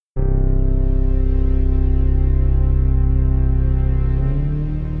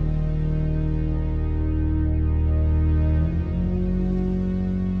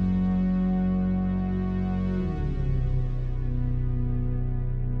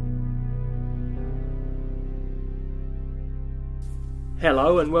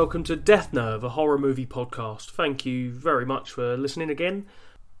Hello and welcome to Death Nerve, a horror movie podcast. Thank you very much for listening again.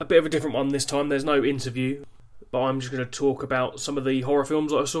 A bit of a different one this time, there's no interview, but I'm just going to talk about some of the horror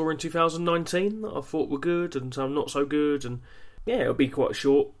films that I saw in 2019 that I thought were good and some not so good, and yeah, it'll be quite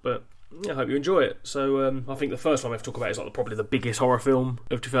short, but I hope you enjoy it. So I think the first one I have to talk about is probably the biggest horror film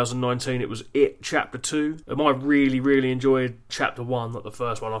of 2019. It was It Chapter 2. I really enjoyed Chapter 1, not the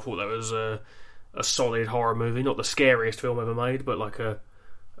first one. I thought that was a solid horror movie, not the scariest film ever made, but like a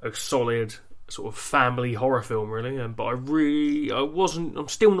solid sort of family horror film, really. But I'm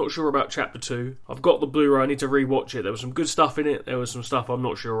still not sure about Chapter 2. I've got the Blu-ray, I need to rewatch it. There was some good stuff in it, there was some stuff I'm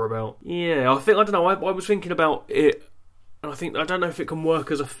not sure about. Yeah, I was thinking about it, and I don't know if it can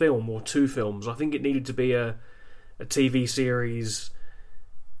work as a film or two films. I think it needed to be a TV series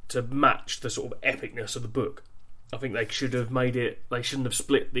to match the sort of epicness of the book. I think they should have made it. They shouldn't have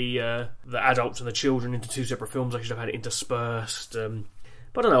split the adults and the children into two separate films. They should have had it interspersed. But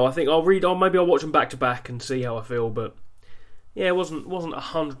I don't know. I think maybe I'll watch them back to back and see how I feel. But yeah, it wasn't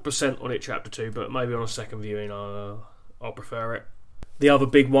 100% on It Chapter 2. But maybe on a second viewing, I'll prefer it. The other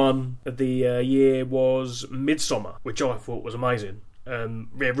big one of the year was Midsommar, which I thought was amazing.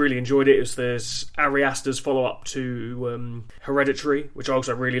 Really enjoyed it. There's Ari Aster's follow up to Hereditary, which I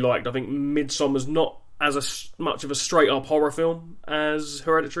also really liked. I think Midsommar's not as much of a straight-up horror film as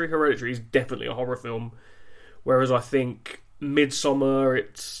Hereditary. Hereditary is definitely a horror film, whereas I think Midsommar,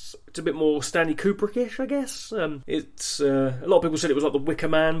 it's a bit more Stanley Kubrick-ish, I guess. It's a lot of people said it was like The Wicker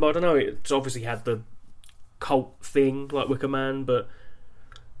Man, but I don't know. It's obviously had the cult thing like Wicker Man, but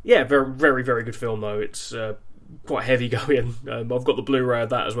yeah, very very good film though. It's quite heavy going. I've got the Blu-ray of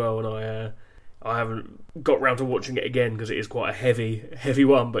that as well, and I haven't got round to watching it again because it is quite a heavy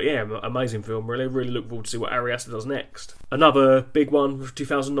one. But yeah, amazing film. Really look forward to see what Ari Aster does next. Another big one of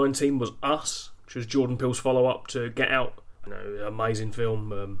 2019 was Us, which was Jordan Peele's follow-up to Get Out. Amazing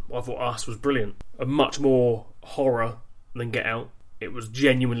film. I thought Us was brilliant. A much more horror than Get Out. It was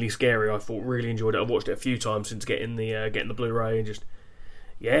genuinely scary. I thought, really enjoyed it. I've watched it a few times since getting the Blu-ray, and just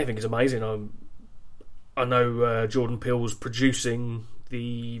I think it's amazing. I know Jordan Peele's producing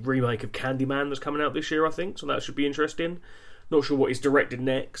the remake of Candyman that's coming out this year, I think, so that should be interesting. Not sure what he's directed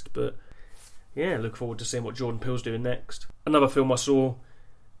next, but yeah, look forward to seeing what Jordan Peele's doing next. Another film I saw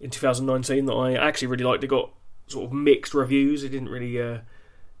in 2019 that I actually really liked, it got sort of mixed reviews, it didn't really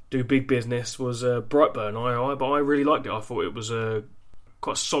do big business, was Brightburn. But I really liked it. I thought it was a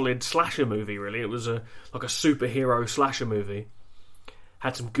quite a solid slasher movie, really. It was like a superhero slasher movie.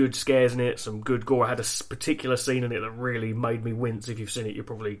 Had some good scares in it, some good gore. I had a particular scene in it that really made me wince. If you've seen it, you'll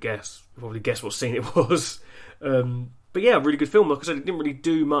probably guess what scene it was. But yeah, really good film. Like I said, it didn't really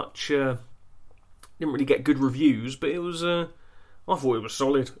do much. Didn't really get good reviews, but it was. I thought it was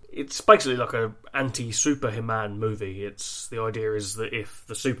solid. It's basically like a anti-Superman movie. The idea is that if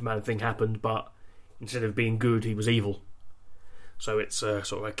the Superman thing happened, but instead of being good, he was evil. So it's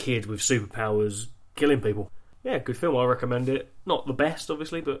sort of a kid with superpowers killing people. Yeah, good film, I recommend it. Not the best,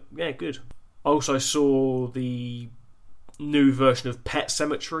 obviously, but yeah, good. I also saw the new version of Pet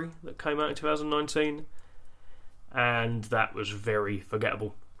Sematary that came out in 2019, and that was very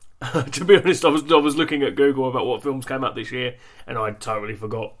forgettable. To be honest, I was looking at Google about what films came out this year, and I totally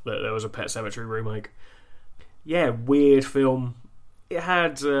forgot that there was a Pet Sematary remake. Yeah, weird film. It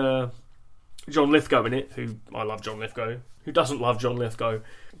had John Lithgow in it, who I love John Lithgow. Who doesn't love John Lithgow?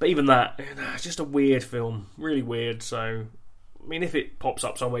 But even that, it's just a weird film. Really weird, so I mean, if it pops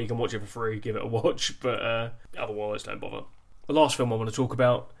up somewhere you can watch it for free, give it a watch, but otherwise don't bother. The last film I want to talk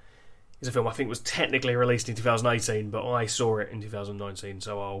about is a film I think was technically released in 2018, but I saw it in 2019,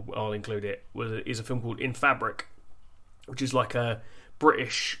 so I'll include it. It is a film called In Fabric, which is like a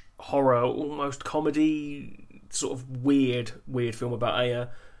British horror, almost comedy, sort of weird film about a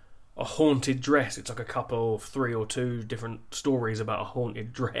haunted dress. It's like a couple of 3 or 2 different stories about a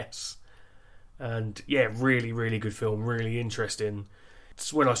haunted dress. And yeah, really good film, really interesting.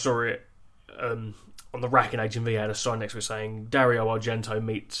 It's when I saw it on the rack in HMV, I had a sign next to it saying Dario Argento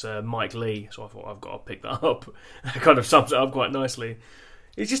meets Mike Leigh, so I thought I've got to pick that up. It kind of sums it up quite nicely.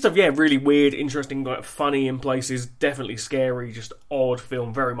 It's just a really weird, interesting, like funny in places, definitely scary, just odd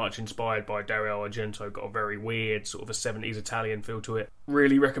film, very much inspired by Dario Argento. Got a very weird sort of a 70s Italian feel to it.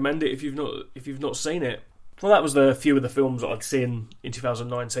 Really recommend it if you've not seen it. Well, that was the few of the films that I'd seen in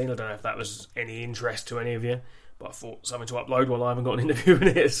 2019. I don't know if that was any interest to any of you, but I thought something to upload while I haven't got an interview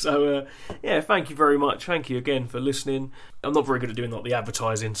in it. So yeah, thank you very much. Thank you again for listening. I'm not very good at doing like the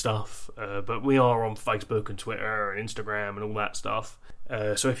advertising stuff, but we are on Facebook and Twitter and Instagram and all that stuff.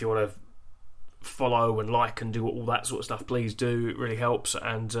 So if you want to follow and like and do all that sort of stuff, please do. It really helps.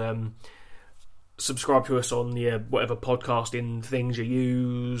 And subscribe to us on whatever podcasting things you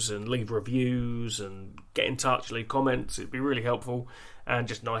use, and leave reviews and get in touch, leave comments. It'd be really helpful and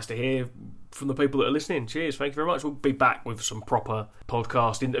just nice to hear from the people that are listening. Cheers, thank you very much. We'll be back with some proper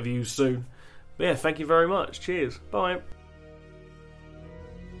podcast interviews soon. But yeah, thank you very much. Cheers, bye.